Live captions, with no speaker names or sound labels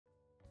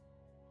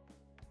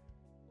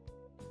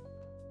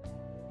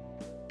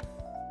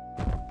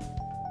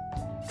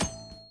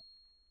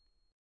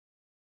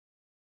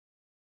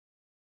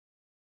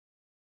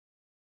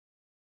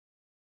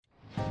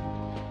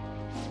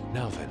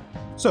Now then.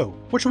 So,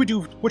 what should we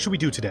do? What should we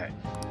do today?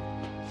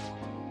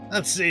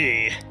 Let's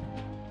see.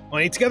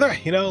 Want to eat together?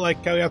 You know,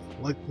 like how we had,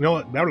 like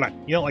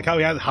like how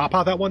we had Hop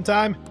Hop that one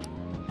time.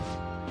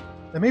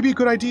 That may be a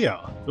good idea.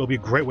 It'll be a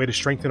great way to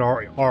strengthen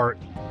our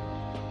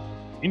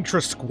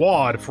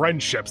intra-squad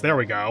friendships. There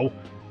we go.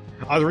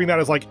 I was reading that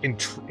as like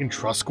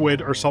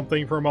intrusquid or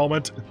something for a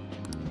moment.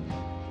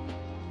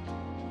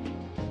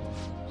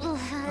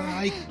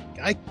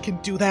 I can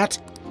do that.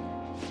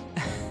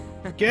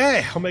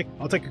 Okay,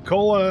 I'll take a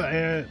cola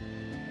and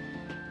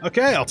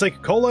okay, I'll take a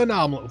cola and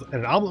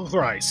an omelet with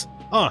rice.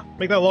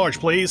 Make that large,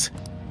 please.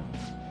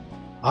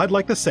 I'd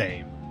like the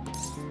same.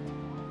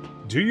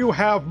 Do you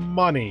have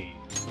money?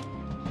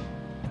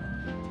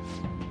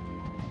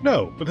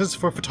 No, but this is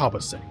for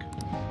Fataba's sake.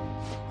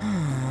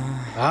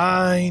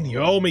 Fine, you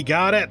owe me,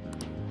 got it.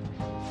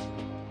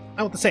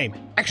 I want the same,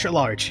 extra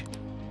large.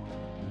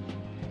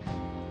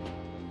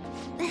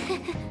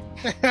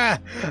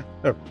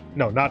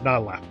 No, not a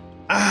laugh.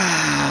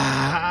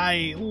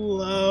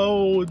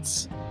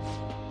 Loads.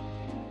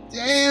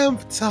 Damn,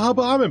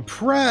 Futaba, I'm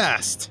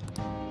impressed.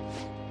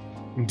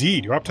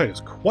 Indeed, your appetite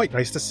is quite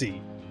nice to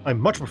see. I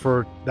much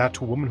prefer that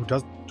to women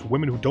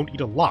who don't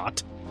eat a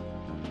lot.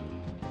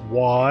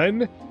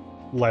 1,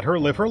 let her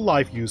live her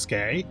life,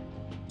 Yusuke.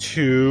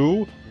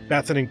 2,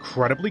 that's an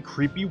incredibly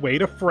creepy way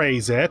to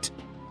phrase it.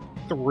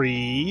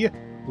 3,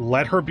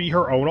 let her be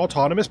her own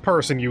autonomous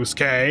person,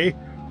 Yusuke.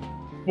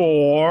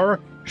 4,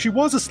 she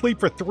was asleep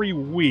for 3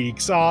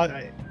 weeks.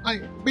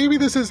 Maybe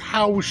this is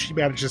how she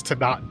manages to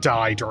not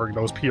die during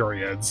those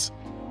periods.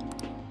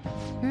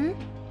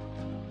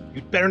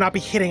 You'd better not be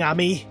hitting on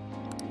me.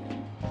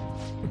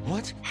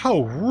 What?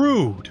 How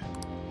rude.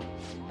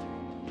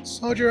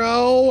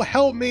 Sojiro,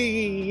 help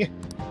me.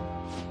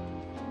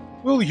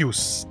 Will you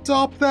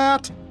stop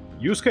that?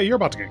 Yusuke, you're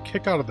about to get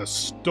kicked out of the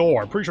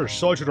store. I'm pretty sure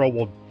Sojiro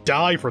will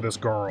die for this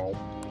girl.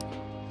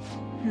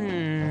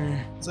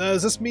 So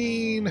does this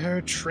mean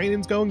her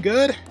training's going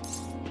good?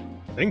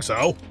 I think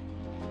so.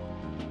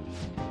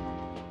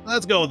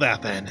 Let's go with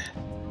that then.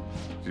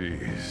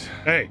 Jeez.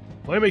 Hey,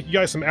 let me make you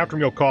guys some after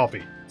meal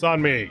coffee. It's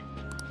on me.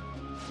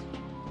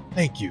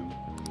 Thank you.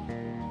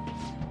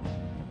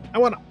 I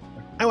want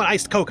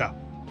iced cocoa.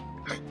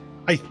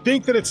 I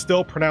think that it's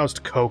still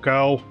pronounced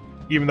cocoa,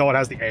 even though it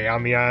has the A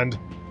on the end.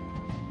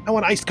 I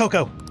want iced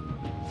cocoa.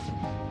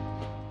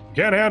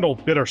 Can't handle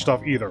bitter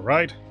stuff either,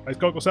 right? Iced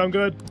cocoa sound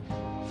good?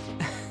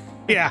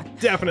 Yeah,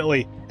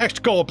 definitely.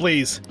 Extra cola,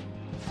 please.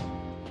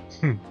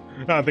 I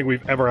don't think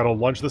we've ever had a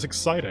lunch this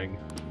exciting.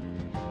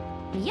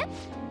 Yep.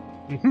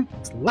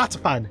 It's lots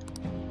of fun.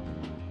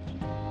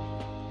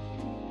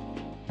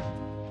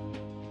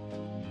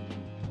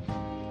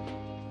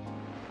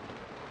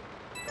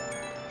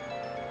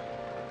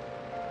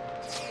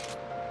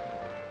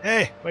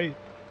 Hey, wait.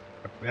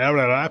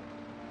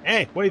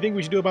 Hey, what do you think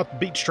we should do about the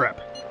beach trip?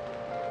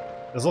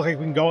 Does it look like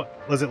we can go?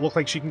 Does it look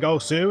like she can go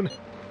soon?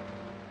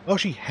 Oh,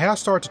 she has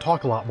started to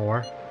talk a lot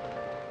more.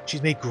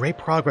 She's made great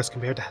progress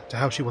compared to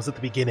how she was at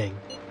the beginning.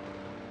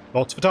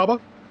 Thoughts,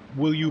 Futaba?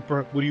 Will you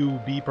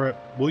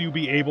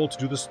be able to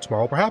do this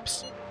tomorrow,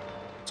 perhaps?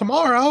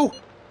 Tomorrow?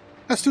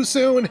 That's too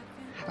soon.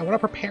 I want to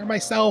prepare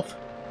myself.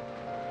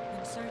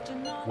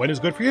 When is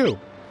good for you?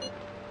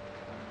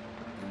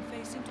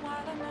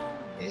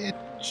 It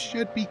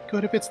should be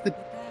good if it's the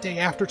day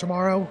after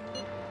tomorrow,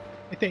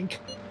 I think.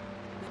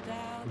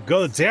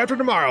 Go the day after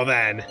tomorrow,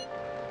 then.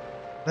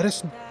 Let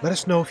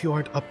us know if you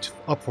aren't up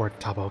for it,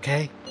 Futaba,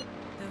 okay?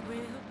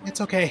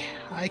 It's okay.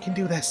 I can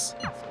do this.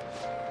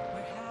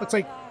 Looks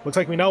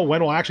like we know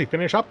when we'll actually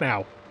finish up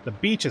now. The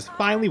beach is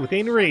finally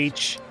within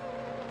reach.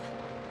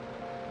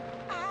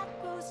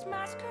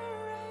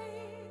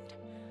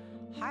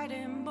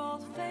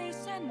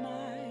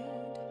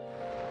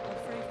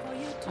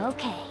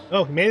 Okay.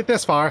 Oh, we made it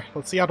this far.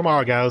 Let's see how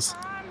tomorrow goes.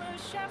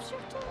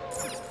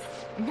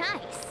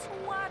 Nice.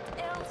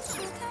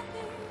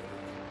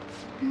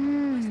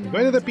 We're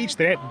going to the beach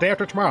the day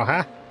after tomorrow,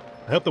 huh?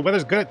 I hope the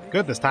weather's good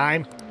this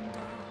time.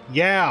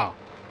 Yeah.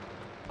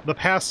 The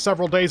past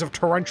several days of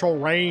torrential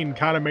rain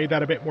kind of made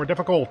that a bit more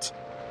difficult.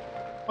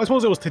 I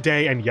suppose it was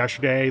today and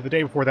yesterday. The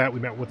day before that we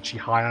met with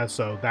Chihaya,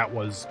 so that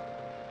was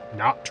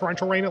not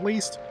torrential rain at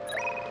least.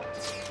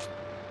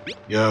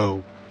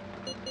 Yo.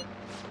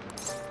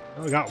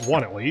 Well, we got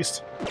one at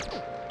least.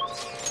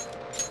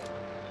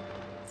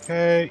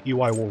 Okay,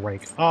 UI will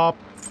rank up.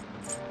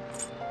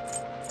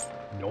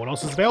 No one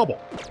else is available.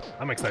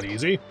 That makes that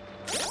easy.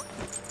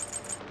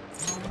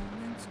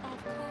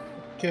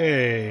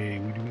 Okay,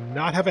 we do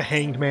not have a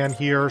hanged man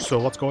here, so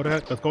let's go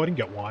ahead and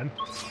get one.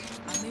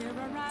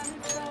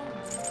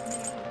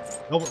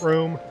 Velvet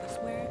room.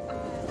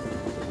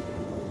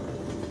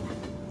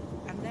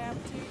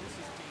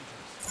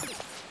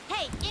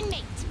 Hey,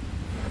 inmate.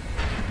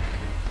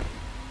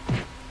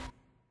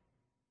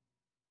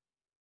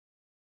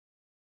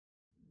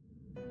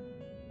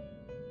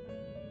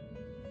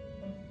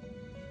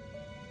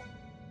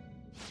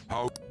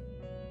 How?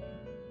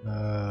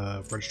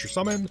 Register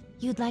summon.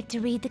 You'd like to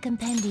read the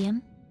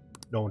compendium?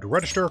 No one to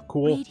register.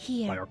 Cool. Read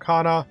here. By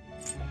Arcana.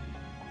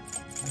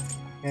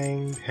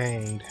 Hanged,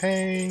 hanged,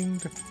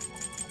 hanged.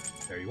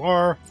 There you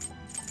are.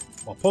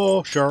 I'll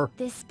pull, sure.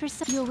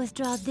 You'll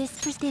withdraw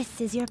this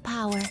is your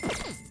power.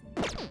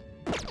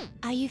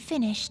 Are you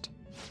finished?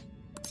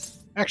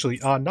 Actually,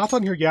 not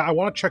done here yet. I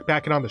want to check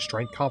back in on the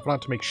Strength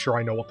Confidant to make sure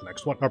I know what the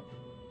next one...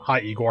 hi,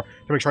 Igor.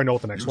 To make sure I know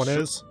what the next one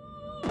is.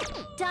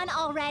 Done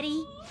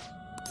already?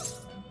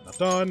 Not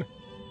done.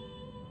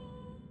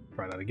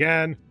 Try that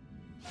again.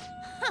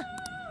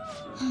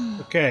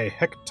 Okay,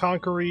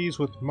 Hekatonkeries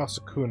with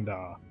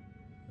Masakunda.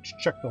 Let's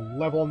check the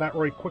level on that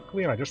really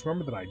quickly, and I just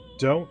remembered that I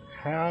don't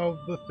have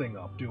the thing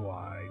up, do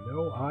I?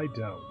 No, I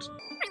don't.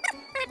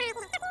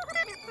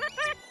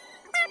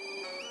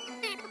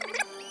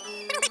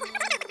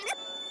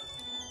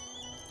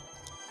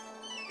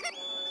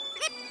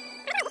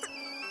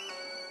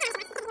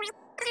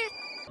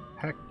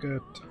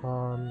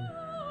 Hecaton...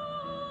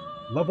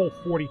 Level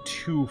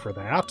 42 for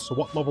that, so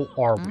what level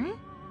are we?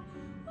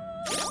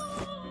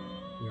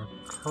 We are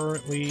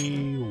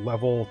currently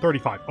level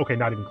 35. Okay,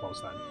 not even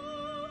close then.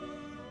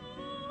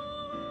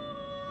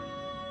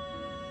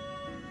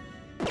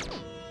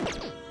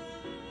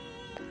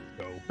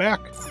 Go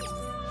back.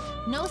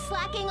 No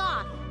slacking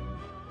off.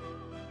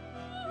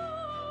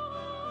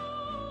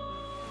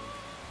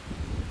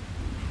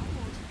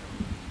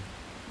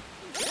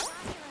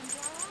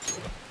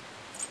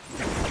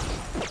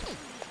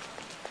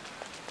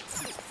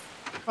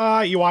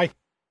 UI.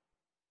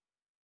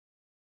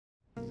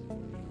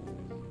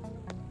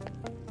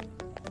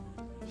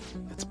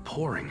 It's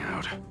pouring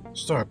out.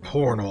 Start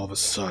pouring all of a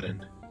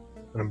sudden.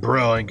 An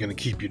umbrella ain't gonna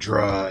keep you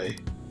dry.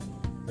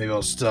 Maybe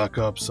I'll stock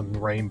up some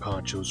rain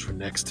ponchos for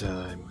next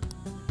time.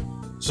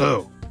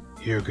 So,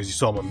 here because you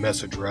saw my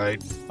message,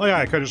 right? Oh yeah,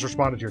 I could've just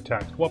responded to your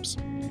text. Whoops.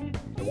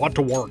 I want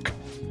to work.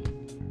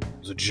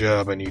 There's a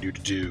job I need you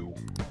to do.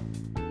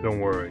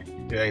 Don't worry,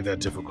 it ain't that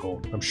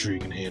difficult. I'm sure you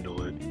can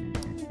handle it.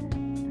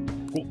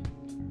 Cool.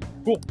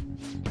 Cool.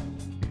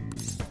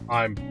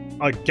 I'm,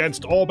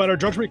 against all better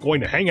judgment, going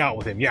to hang out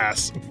with him,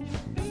 yes.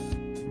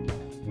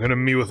 I'm gonna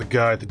meet with a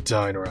guy at the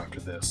diner after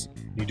this.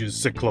 Need you to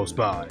sit close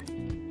by.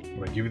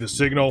 When I give you the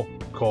signal,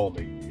 call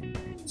me.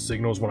 The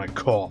signal's when I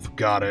cough,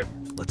 got it?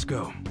 Let's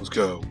go. Let's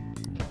go.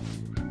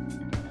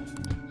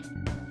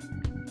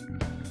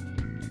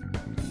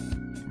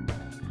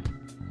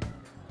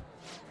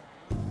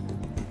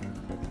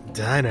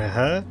 Diner,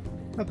 huh?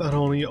 I thought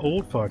only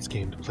old farts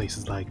came to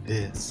places like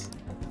this.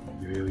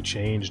 You really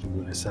changed,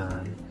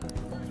 Muna-san.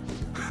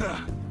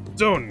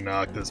 Don't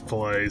knock this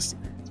place.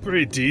 It's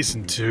pretty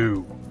decent,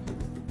 too.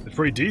 It's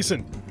pretty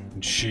decent.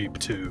 And cheap,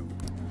 too.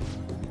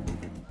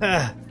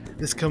 Ah,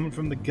 this coming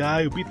from the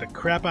guy who beat the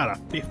crap out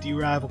of 50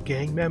 rival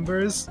gang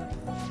members?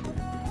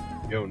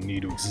 You don't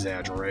need to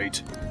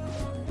exaggerate.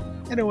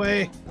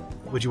 Anyway,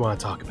 what'd you want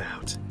to talk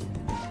about?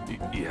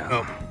 Yeah.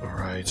 Oh,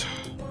 alright.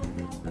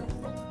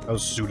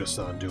 How's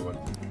Suda-san doing?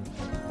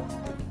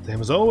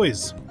 Same as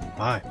always.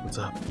 Hi, what's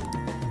up?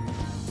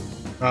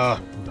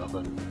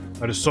 Nothing.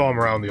 I just saw him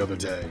around the other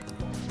day.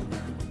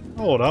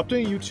 Hold up,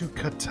 didn't you two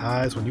cut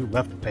ties when you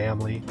left the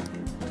family?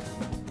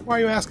 Why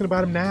are you asking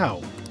about him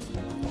now?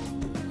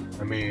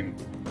 I mean,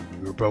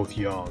 we were both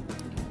young.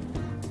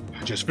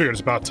 I just figured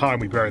it's about time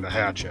we buried the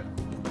hatchet.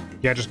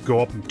 Can't just go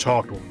up and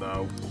talk to him,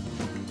 though.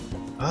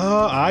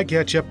 Oh, I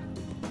get you.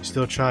 You're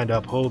still trying to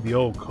uphold the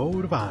old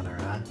code of honor,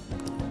 huh?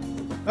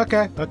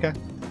 Okay, okay.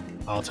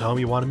 I'll tell him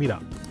you want to meet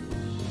up.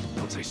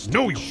 Don't say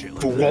No, you shit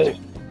like fool! that.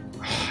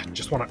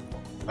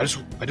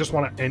 I just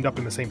want to end up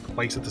in the same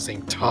place at the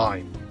same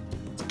time.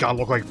 It's gotta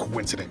look like a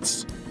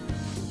coincidence.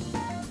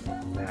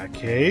 In that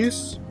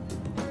case...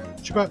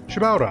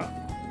 Shibauda?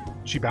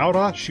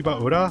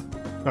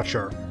 Shibauda? Not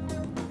sure.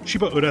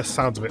 Shibauda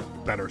sounds a bit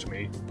better to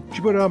me.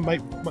 Shibauda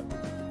might...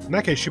 In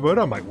that case,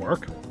 Shibauda might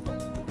work.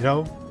 You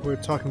know, we're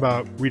talking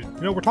about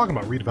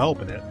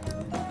redeveloping it.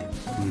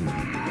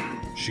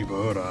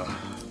 Shibauda.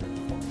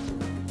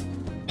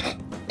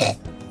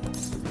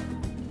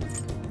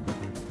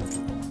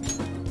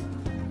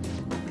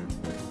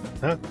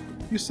 Huh?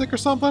 You sick or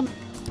something?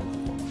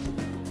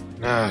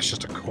 Nah, it's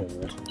just a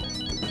cold.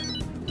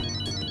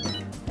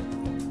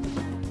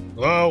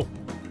 Hello?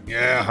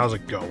 Yeah, how's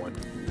it going?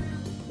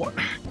 What?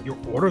 Your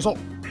orders all...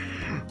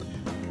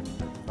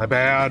 My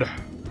bad.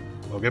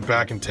 I'll get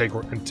back and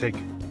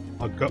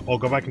I'll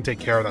go back and take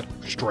care of that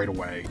straight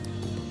away.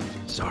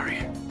 Sorry.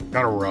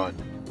 Gotta run.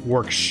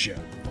 Work shit.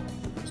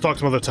 Let's talk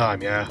some other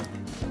time, yeah?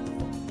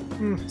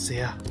 See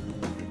ya.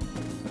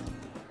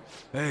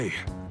 Hey.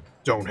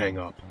 Don't hang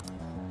up.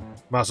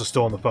 Masa's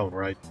still on the phone,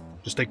 right?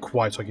 Just stay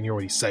quiet so I can hear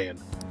what he's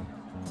saying.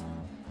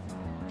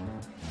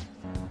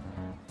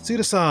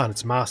 Suda-san,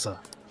 it's Masa.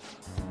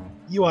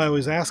 I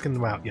was asking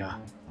about ya.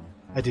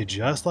 I did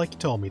just like you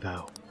told me,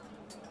 though.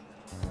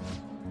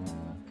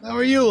 How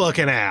are you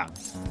looking at?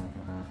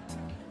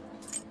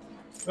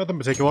 Nothing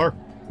particular.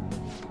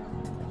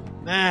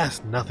 Nah,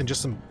 it's nothing,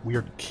 just some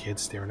weird kid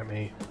staring at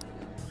me.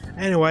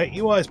 Anyway,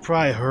 you guys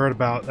probably heard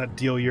about that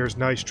deal of yours.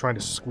 Now he's trying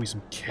to squeeze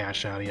some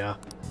cash out of ya.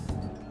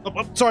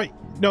 Oh, sorry.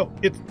 No,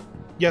 it's...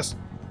 Yes.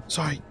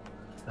 Sorry.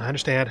 I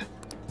understand.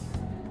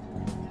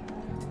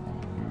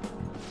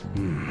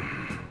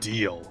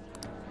 Deal.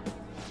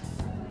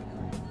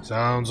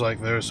 Sounds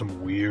like there's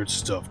some weird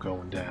stuff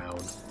going down.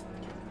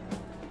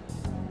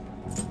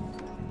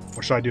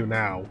 What should I do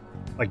now?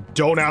 Like,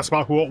 don't ask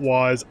about who it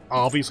was.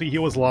 Obviously, he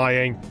was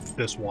lying.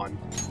 This one.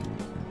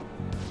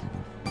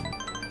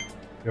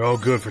 You're all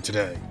good for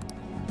today.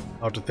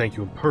 I'll have to thank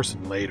you in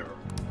person later.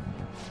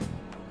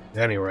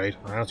 At any rate,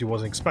 I honestly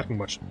wasn't expecting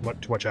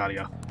too much out of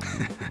you.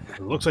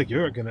 It looks like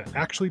you're gonna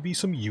actually be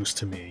some use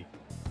to me.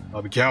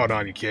 I'll be counting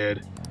on you,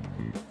 kid.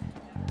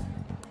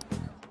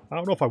 I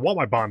don't know if I want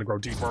my bond to grow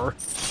deeper.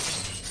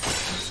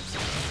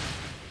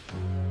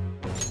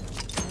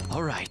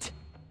 All right.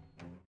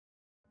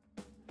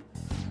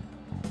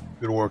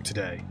 Good work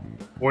today.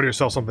 Order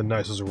yourself something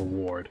nice as a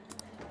reward.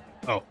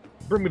 Oh,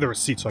 bring me the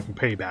receipt so I can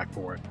pay you back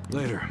for it.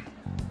 Later.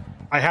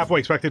 I halfway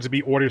expected it to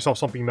be order yourself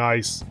something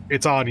nice.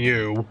 It's on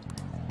you.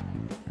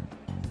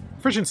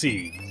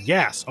 Proficiency.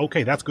 Yes.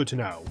 Okay, that's good to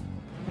know.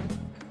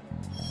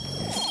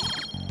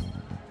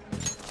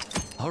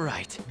 All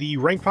right. The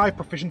rank 5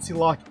 proficiency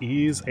lock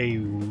is a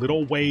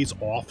little ways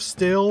off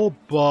still,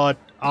 but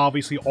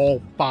obviously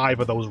all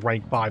 5 of those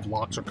rank 5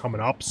 locks are coming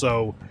up,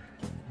 so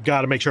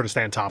gotta make sure to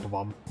stay on top of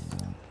them.